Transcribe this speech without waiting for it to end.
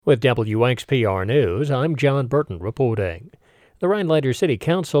With WXPR News, I'm John Burton reporting. The Rhinelander City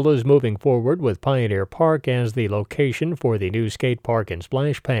Council is moving forward with Pioneer Park as the location for the new skate park and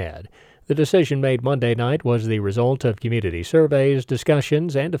splash pad. The decision made Monday night was the result of community surveys,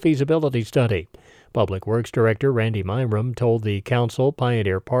 discussions, and a feasibility study. Public Works Director Randy Myram told the council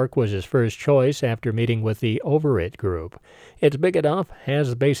Pioneer Park was his first choice after meeting with the Over It group. It's big enough,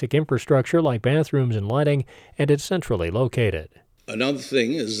 has basic infrastructure like bathrooms and lighting, and it's centrally located. Another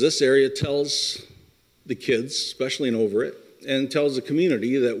thing is this area tells the kids, especially in Over It, and tells the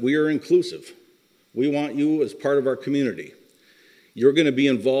community that we are inclusive. We want you as part of our community. You're going to be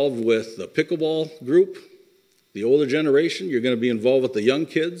involved with the pickleball group, the older generation. You're going to be involved with the young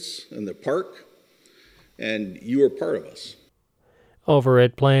kids in the park, and you are part of us. Over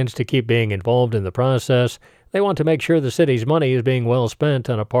It plans to keep being involved in the process. They want to make sure the city's money is being well spent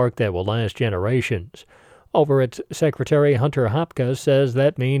on a park that will last generations. Over It's Secretary Hunter Hopka says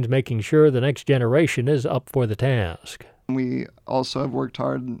that means making sure the next generation is up for the task. We also have worked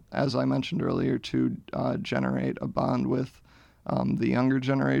hard, as I mentioned earlier, to generate a bond with the younger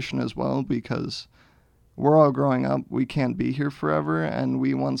generation as well, because we're all growing up. We can't be here forever, and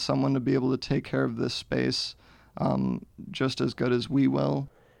we want someone to be able to take care of this space just as good as we will.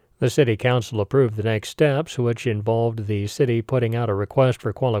 The City Council approved the next steps, which involved the city putting out a request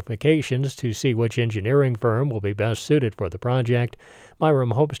for qualifications to see which engineering firm will be best suited for the project.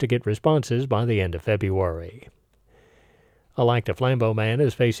 Myram hopes to get responses by the end of February. A Lac du Flambeau man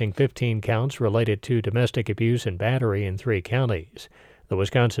is facing 15 counts related to domestic abuse and battery in 3 counties. The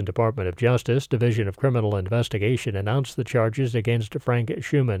Wisconsin Department of Justice Division of Criminal Investigation announced the charges against Frank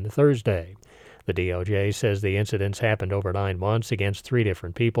Schumann Thursday. The DOJ says the incidents happened over 9 months against 3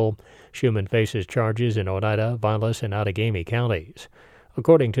 different people. Schumann faces charges in Oneida, Vilas, and Outagamie counties.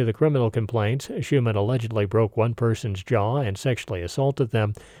 According to the criminal complaints, Schumann allegedly broke one person's jaw and sexually assaulted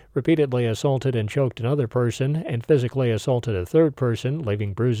them, repeatedly assaulted and choked another person, and physically assaulted a third person,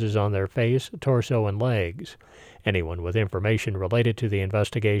 leaving bruises on their face, torso, and legs. Anyone with information related to the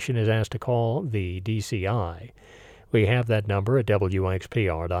investigation is asked to call the DCI. We have that number at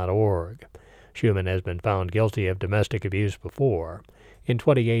WXPR.org. Schumann has been found guilty of domestic abuse before. In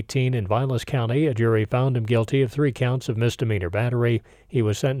 2018, in Vilas County, a jury found him guilty of 3 counts of misdemeanor battery. He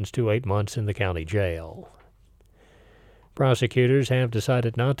was sentenced to 8 months in the county jail. Prosecutors have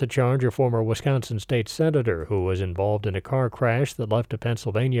decided not to charge a former Wisconsin state senator who was involved in a car crash that left a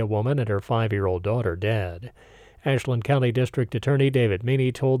Pennsylvania woman and her 5-year-old daughter dead. Ashland County District Attorney David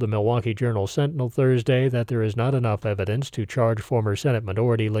Meany told the Milwaukee Journal-Sentinel Thursday that there is not enough evidence to charge former Senate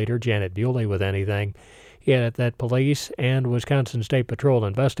Minority Leader Janet Bewley with anything. He added that police and Wisconsin State Patrol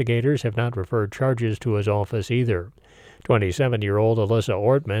investigators have not referred charges to his office either. 27-year-old Alyssa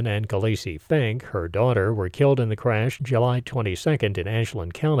Ortman and Khaleesi Fink, her daughter, were killed in the crash July 22nd in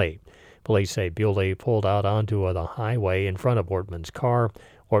Ashland County. Police say Bewley pulled out onto the highway in front of Ortman's car.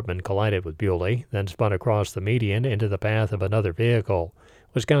 Ortman collided with Bewley, then spun across the median into the path of another vehicle.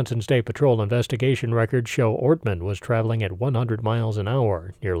 Wisconsin State Patrol investigation records show Ortman was traveling at 100 miles an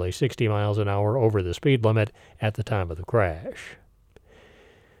hour, nearly 60 miles an hour over the speed limit at the time of the crash.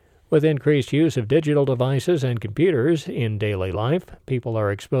 With increased use of digital devices and computers in daily life, people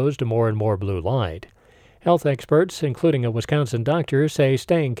are exposed to more and more blue light. Health experts, including a Wisconsin doctor, say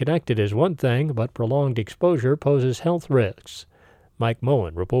staying connected is one thing, but prolonged exposure poses health risks. Mike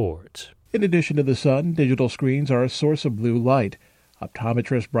Moen reports. In addition to the sun, digital screens are a source of blue light.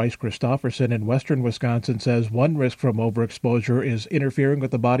 Optometrist Bryce Christofferson in western Wisconsin says one risk from overexposure is interfering with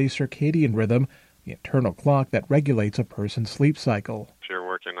the body's circadian rhythm, the internal clock that regulates a person's sleep cycle. If you're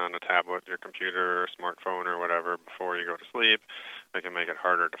working on a tablet, your computer, or smartphone, or whatever before you go to sleep, it can make it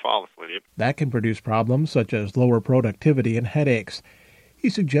harder to fall asleep. That can produce problems such as lower productivity and headaches.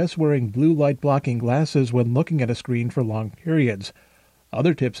 He suggests wearing blue light blocking glasses when looking at a screen for long periods.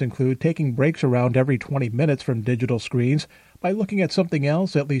 Other tips include taking breaks around every 20 minutes from digital screens by looking at something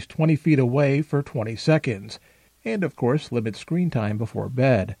else at least 20 feet away for 20 seconds. And, of course, limit screen time before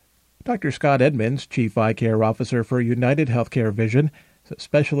bed. Dr. Scott Edmonds, Chief Eye Care Officer for United Healthcare Vision, says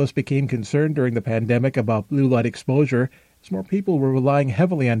specialists became concerned during the pandemic about blue light exposure as more people were relying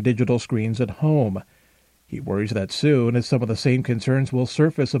heavily on digital screens at home. He worries that soon, as some of the same concerns will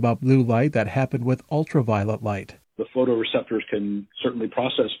surface about blue light that happened with ultraviolet light. The photoreceptors can certainly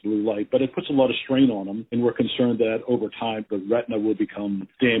process blue light, but it puts a lot of strain on them, and we're concerned that over time the retina will become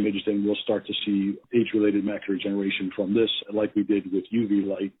damaged and we'll start to see age-related macular degeneration from this, like we did with UV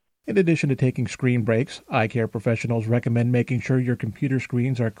light. In addition to taking screen breaks, eye care professionals recommend making sure your computer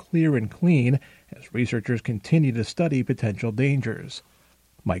screens are clear and clean as researchers continue to study potential dangers.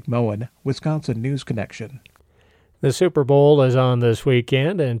 Mike Moen, Wisconsin News Connection. The Super Bowl is on this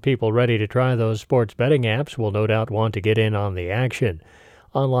weekend, and people ready to try those sports betting apps will no doubt want to get in on the action.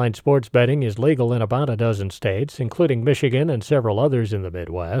 Online sports betting is legal in about a dozen states, including Michigan and several others in the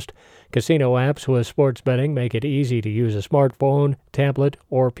Midwest. Casino apps with sports betting make it easy to use a smartphone, tablet,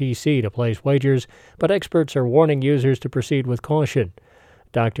 or PC to place wagers, but experts are warning users to proceed with caution.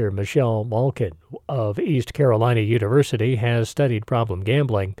 Dr. Michelle Malkin of East Carolina University has studied problem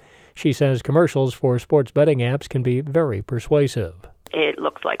gambling. She says commercials for sports betting apps can be very persuasive. It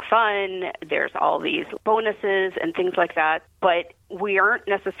looks like fun, there's all these bonuses and things like that, but we aren't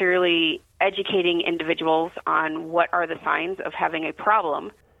necessarily educating individuals on what are the signs of having a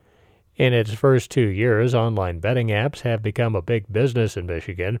problem. In its first 2 years, online betting apps have become a big business in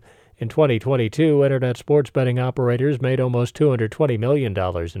Michigan. In 2022, internet sports betting operators made almost $220 million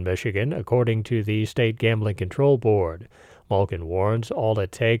in Michigan, according to the State Gambling Control Board. Malkin warns all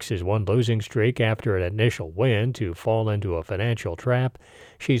it takes is one losing streak after an initial win to fall into a financial trap.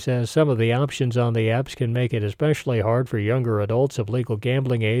 She says some of the options on the apps can make it especially hard for younger adults of legal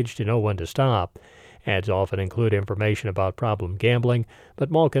gambling age to know when to stop. Ads often include information about problem gambling, but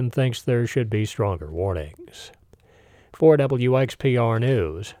Malkin thinks there should be stronger warnings. For WXPR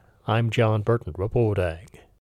News, I'm John Burton reporting.